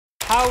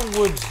How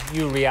would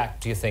you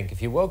react, do you think,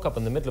 if you woke up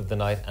in the middle of the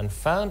night and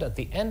found at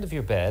the end of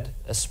your bed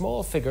a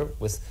small figure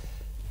with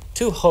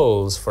two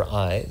holes for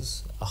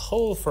eyes, a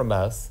hole for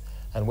mouth,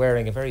 and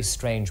wearing a very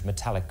strange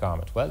metallic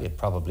garment? Well, you'd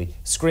probably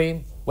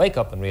scream, wake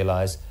up and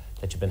realise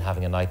that you've been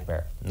having a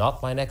nightmare.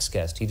 Not my next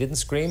guest. He didn't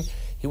scream.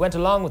 He went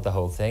along with the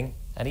whole thing,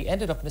 and he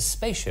ended up in a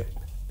spaceship,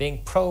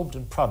 being probed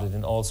and prodded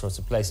in all sorts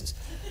of places.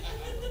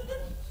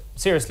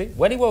 Seriously,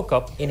 when he woke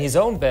up in his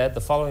own bed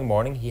the following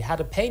morning, he had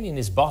a pain in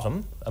his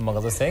bottom, among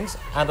other things,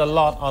 and a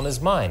lot on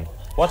his mind.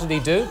 What did he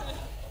do?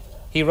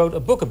 He wrote a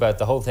book about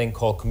the whole thing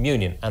called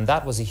Communion, and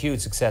that was a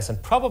huge success,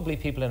 and probably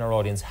people in our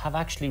audience have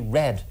actually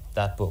read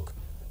that book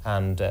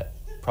and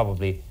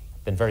probably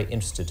been very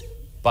interested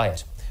by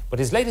it. But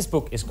his latest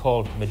book is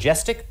called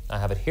Majestic. I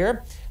have it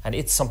here, and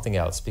it's something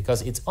else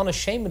because it's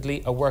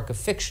unashamedly a work of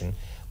fiction,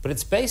 but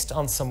it's based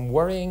on some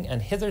worrying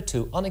and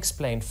hitherto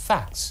unexplained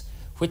facts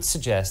which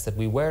suggest that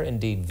we were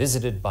indeed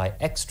visited by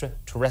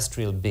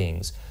extraterrestrial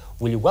beings.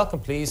 Will you welcome,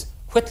 please,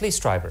 Whitley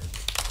Strieber.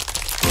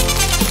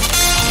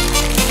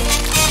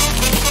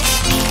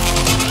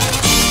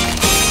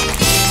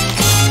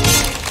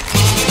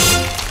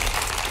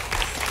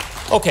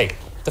 Okay,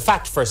 the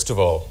fact, first of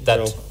all,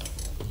 that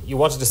you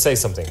wanted to say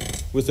something.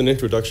 With an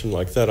introduction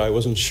like that, I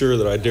wasn't sure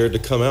that I dared to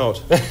come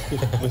out.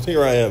 But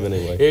here I am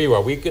anyway. Here you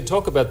are. We could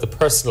talk about the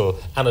personal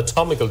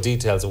anatomical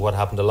details of what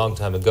happened a long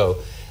time ago.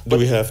 Do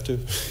we have to?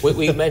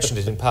 we mentioned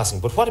it in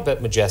passing. But what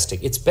about Majestic?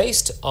 It's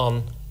based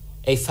on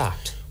a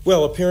fact.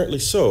 Well, apparently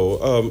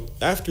so.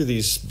 After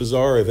these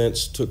bizarre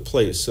events took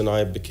place, and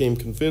I became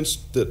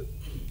convinced that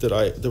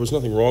there was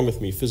nothing wrong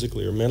with me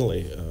physically or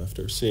mentally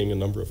after seeing a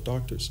number of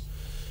doctors,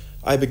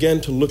 I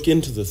began to look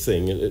into the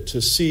thing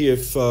to see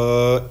if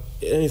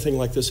anything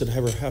like this had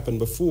ever happened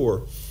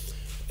before.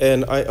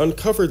 And I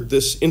uncovered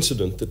this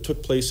incident that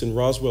took place in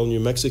Roswell, New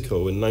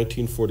Mexico in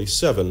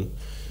 1947,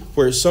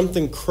 where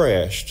something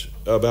crashed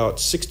about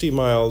 60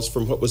 miles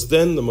from what was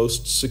then the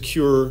most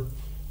secure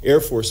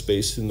Air Force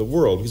base in the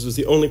world, because it was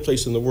the only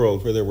place in the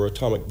world where there were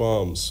atomic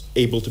bombs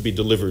able to be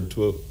delivered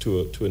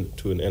to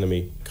an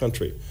enemy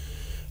country.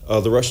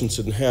 The Russians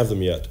didn't have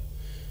them yet.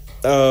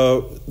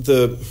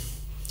 The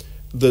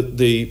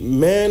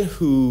man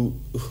who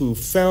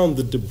found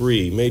the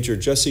debris, Major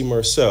Jesse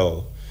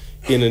Marcel,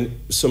 in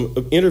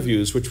some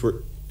interviews which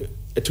were,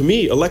 to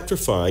me,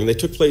 electrifying, they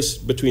took place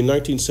between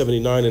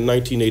 1979 and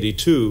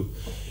 1982,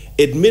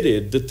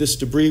 admitted that this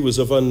debris was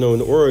of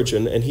unknown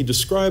origin, and he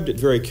described it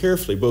very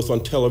carefully, both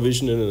on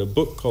television and in a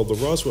book called The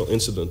Roswell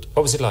Incident.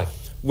 What was it like?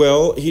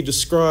 Well, he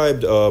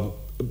described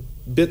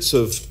bits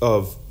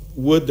of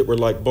wood that were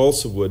like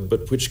balsa wood,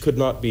 but which could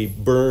not be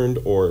burned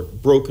or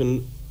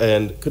broken,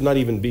 and could not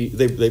even be,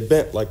 they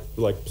bent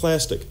like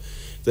plastic,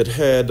 that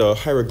had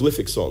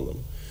hieroglyphics on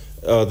them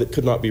that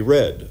could not be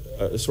read,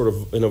 sort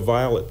of in a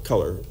violet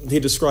color. He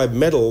described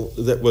metal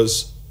that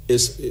was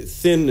as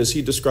thin as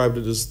he described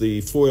it as the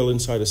foil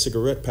inside a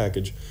cigarette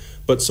package,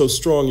 but so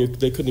strong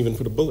they couldn't even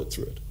put a bullet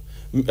through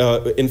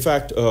it. In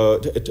fact,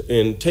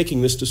 in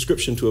taking this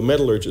description to a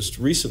metallurgist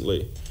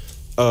recently,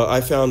 I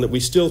found that we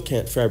still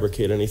can't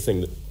fabricate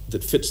anything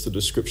that fits the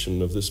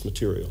description of this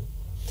material.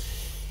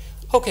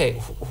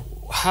 Okay,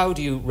 how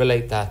do you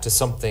relate that to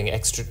something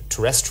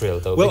extraterrestrial,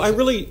 though? Well, I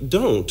really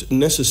don't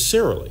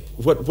necessarily.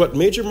 What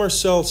Major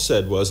Marcel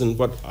said was, and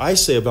what I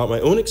say about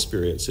my own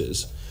experience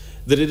is,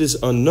 that it is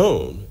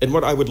unknown. And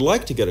what I would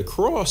like to get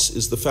across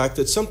is the fact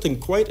that something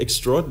quite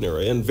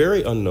extraordinary and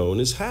very unknown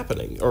is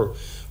happening, or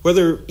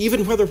whether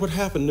what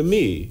happened to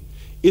me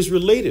is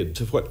related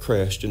to what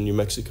crashed in New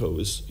Mexico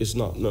is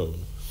not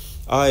known.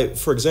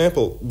 For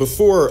example,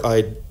 before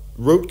I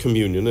wrote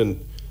Communion,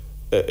 and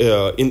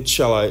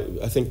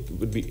I think it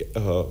would be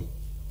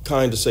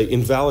kind to say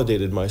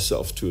invalidated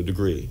myself to a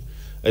degree.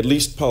 At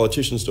least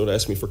politicians don't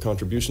ask me for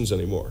contributions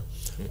anymore.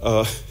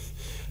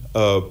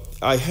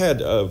 I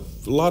had a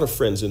lot of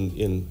friends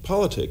in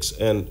politics,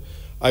 and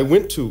I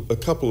went to a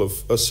couple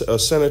of, a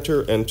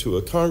senator and to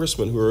a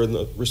congressman who are in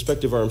the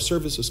respective armed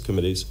services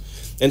committees,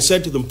 and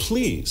said to them,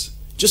 please,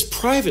 just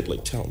privately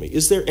tell me,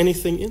 is there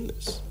anything in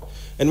this?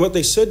 And what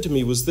they said to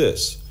me was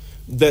this,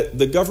 that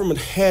the government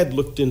had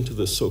looked into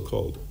the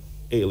so-called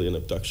alien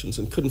abductions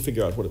and couldn't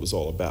figure out what it was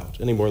all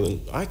about, any more than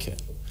I can.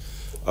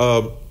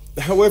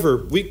 However,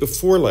 week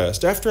before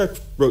last, after I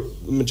wrote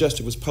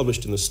Majestic was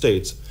published in the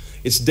States,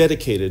 it's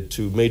dedicated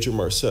to Major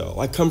Marcel.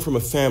 I come from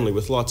a family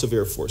with lots of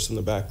Air Force in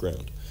the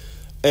background.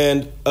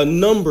 And a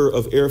number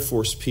of Air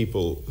Force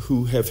people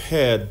who have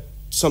had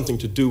something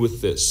to do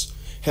with this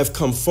have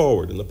come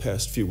forward in the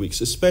past few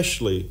weeks,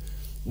 especially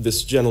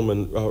this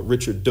gentleman,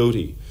 Richard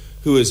Doty,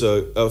 who is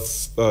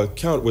was a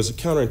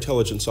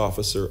counterintelligence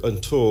officer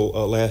until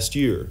last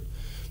year.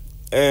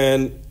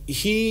 And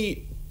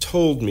he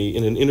told me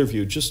in an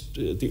interview just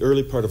at the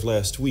early part of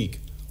last week,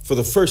 for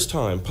the first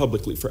time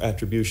publicly for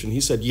attribution, he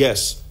said,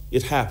 yes,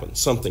 it happened,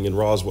 something in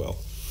Roswell.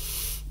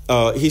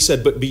 He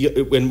said, but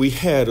when we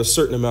had a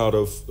certain amount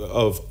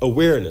of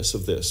awareness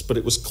of this, but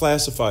it was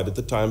classified at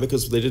the time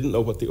because they didn't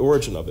know what the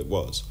origin of it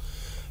was.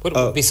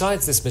 But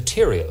besides this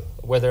material,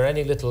 were there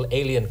any little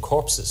alien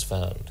corpses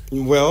found?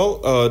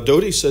 Well,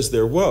 Doty says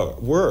there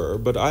were,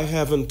 but I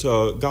haven't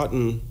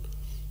gotten...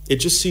 It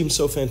just seems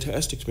so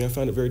fantastic to me. I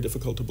find it very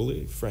difficult to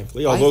believe,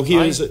 frankly. Although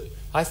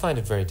I find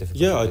it very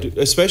difficult. Yeah, I do.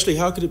 Especially,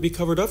 how could it be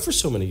covered up for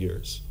so many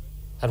years?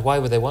 And why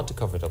would they want to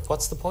cover it up?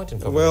 What's the point in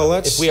covering it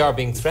up? If we are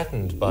being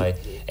threatened by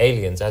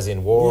aliens, as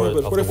in War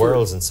of the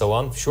Worlds and so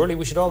on, surely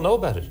we should all know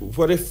about it.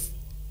 What if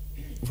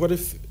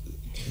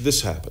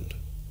this happened?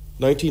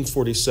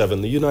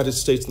 1947, the United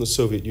States and the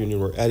Soviet Union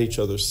were at each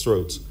other's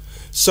throats.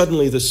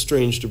 Suddenly, this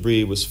strange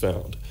debris was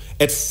found.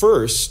 At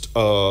first,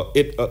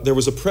 there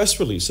was a press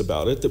release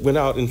about it that went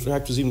out, in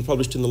fact, was even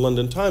published in the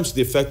London Times, to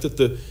the effect that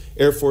the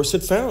Air Force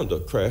had found a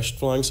crashed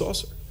flying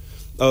saucer.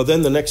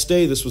 Then the next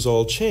day, this was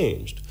all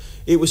changed.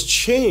 It was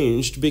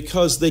changed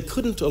because they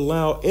couldn't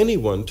allow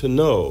anyone to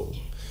know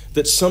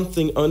that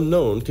something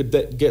unknown could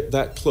get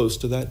that close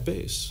to that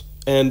base.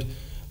 And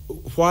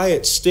why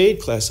it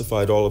stayed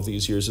classified all of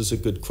these years is a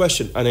good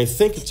question, and I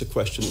think it's a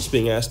question that's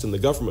being asked in the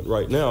government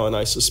right now, and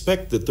I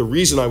suspect that the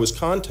reason I was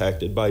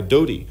contacted by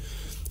Doty,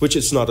 which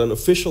it's not an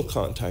official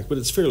contact, but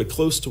it's fairly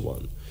close to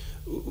one,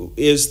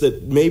 is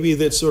that maybe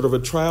that's sort of a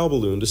trial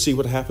balloon to see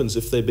what happens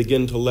if they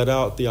begin to let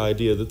out the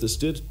idea that this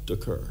did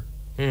occur.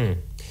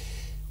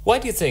 Why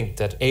do you think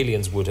that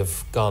aliens would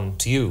have gone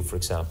to you, for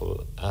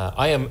example?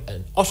 I am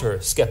an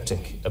utter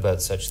skeptic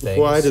about such things.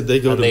 Why did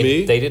they go to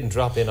me? They didn't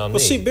drop in on me. Well,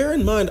 see, bear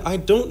in mind, I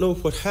don't know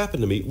what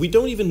happened to me. We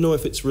don't even know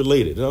if it's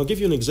related, and I'll give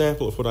you an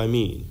example of what I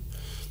mean.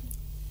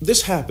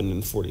 This happened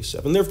in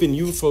 47. There have been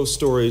UFO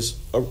stories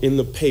in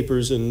the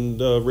papers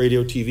and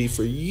radio, TV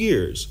for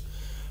years.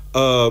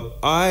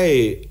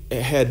 I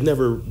had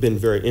never been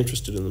very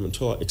interested in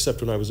them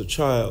except when I was a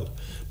child.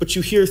 But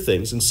you hear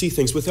things and see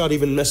things without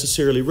even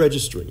necessarily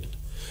registering it.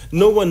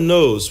 No one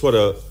knows what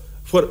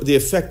the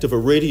effect of a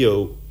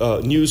radio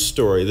news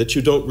story that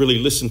you don't really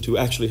listen to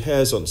actually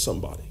has on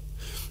somebody.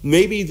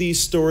 Maybe these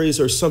stories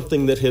are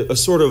something that a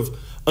sort of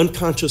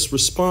unconscious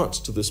response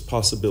to this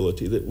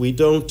possibility that we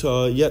don't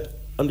yet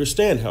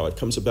understand how it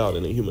comes about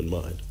in a human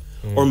mind.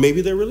 Or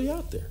maybe they're really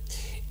out there.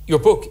 Your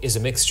book is a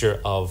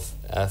mixture of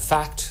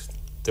fact,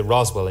 the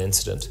Roswell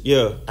incident,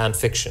 and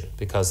fiction,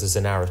 because there's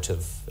a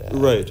narrative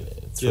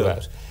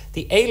throughout.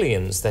 The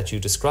aliens that you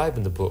describe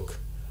in the book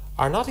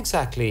are not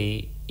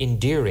exactly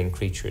endearing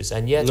creatures,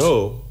 and yet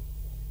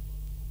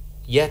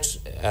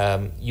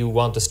you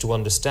want us to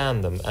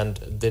understand them, and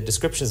the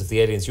descriptions of the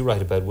aliens you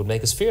write about would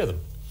make us fear them.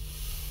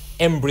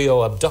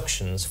 Embryo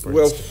abductions, for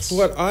instance.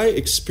 Well, what I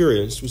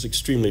experienced was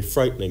extremely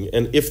frightening,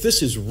 and if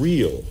this is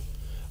real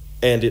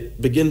and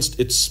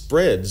it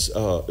spreads,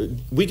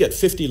 we get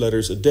 50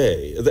 letters a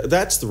day.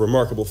 That's the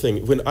remarkable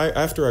thing.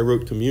 After I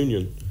wrote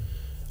Communion,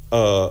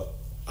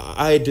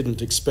 I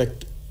didn't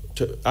expect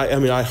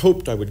I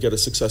hoped I would get a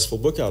successful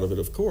book out of it,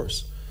 of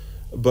course,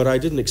 but I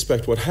didn't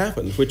expect what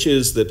happened, which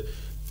is that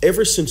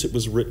ever since it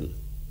was written,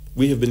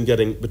 we have been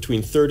getting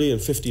between 30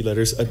 and 50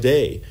 letters a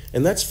day,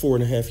 and that's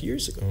 4.5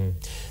 years ago.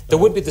 There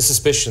would be the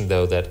suspicion,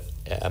 though, that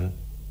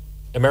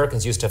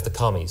Americans used to have the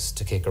commies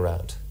to kick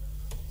around.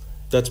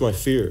 That's my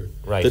fear.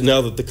 Right. That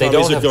now that the commies are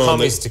gone, they don't have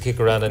commies to kick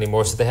around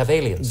anymore, so they have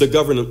aliens. The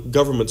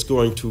government's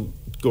going to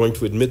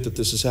admit that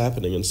this is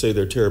happening and say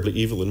they're terribly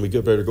evil, and we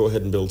better go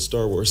ahead and build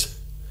Star Wars.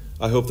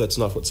 I hope that's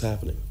not what's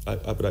happening,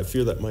 but I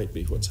fear that might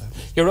be what's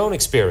happening. Your own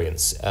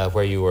experience,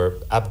 where you were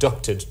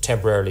abducted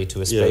temporarily to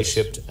a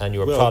spaceship, and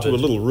you were prodded... to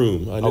a little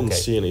room. I didn't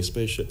see any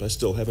spaceship. I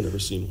still haven't ever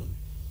seen one.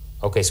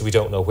 Okay, so we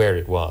don't know where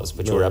it was,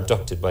 but you were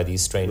abducted by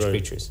these strange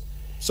creatures.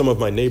 Some of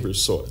my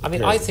neighbors saw it. I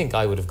mean, I think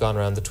I would have gone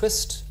around the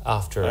twist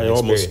after an experience.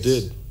 I almost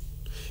did.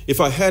 If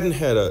I hadn't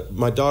had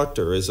my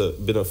doctor has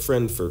been a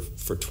friend for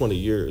 20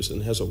 years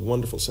and has a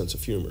wonderful sense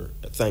of humor,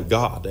 thank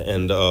God.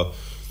 And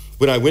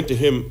when I went to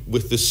him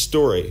with this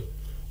story,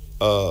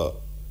 it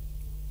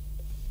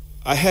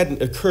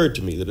hadn't occurred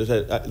to me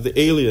that the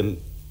alien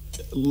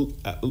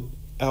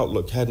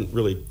outlook hadn't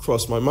really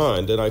crossed my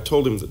mind. And I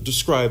told him to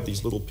describe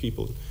these little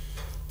people.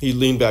 He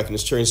leaned back in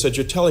his chair and said,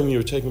 "You're telling me you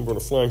were taken aboard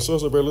a flying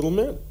saucer by little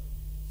men?"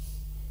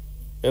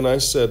 And I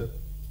said,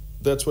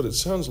 "That's what it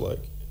sounds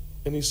like."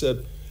 And he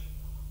said,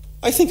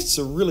 "I think it's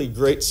a really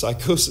great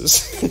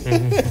psychosis."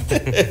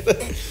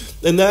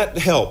 And that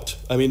helped.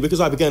 I mean,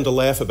 because I began to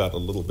laugh about it a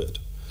little bit.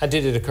 And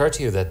did it occur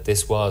to you that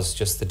this was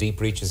just the deep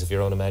reaches of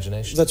your own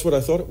imagination? That's what I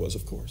thought it was,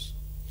 of course.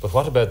 But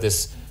what about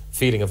this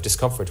feeling of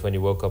discomfort when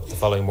you woke up the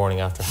following morning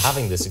after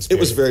having this experience? It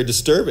was very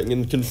disturbing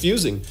and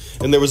confusing.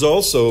 And there was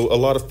also a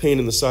lot of pain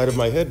in the side of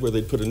my head where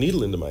they'd put a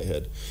needle into my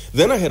head.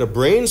 Then I had a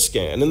brain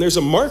scan, and there's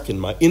a mark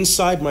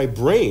inside my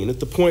brain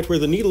at the point where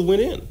the needle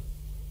went in.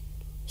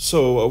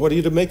 So what are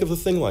you to make of a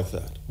thing like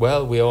that?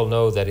 Well, we all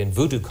know that in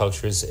voodoo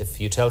cultures,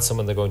 if you tell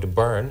someone they're going to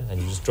burn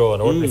and you just draw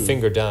an ordinary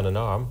finger down an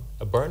arm,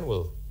 a burn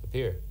will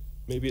appear.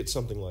 Maybe it's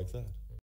something like that.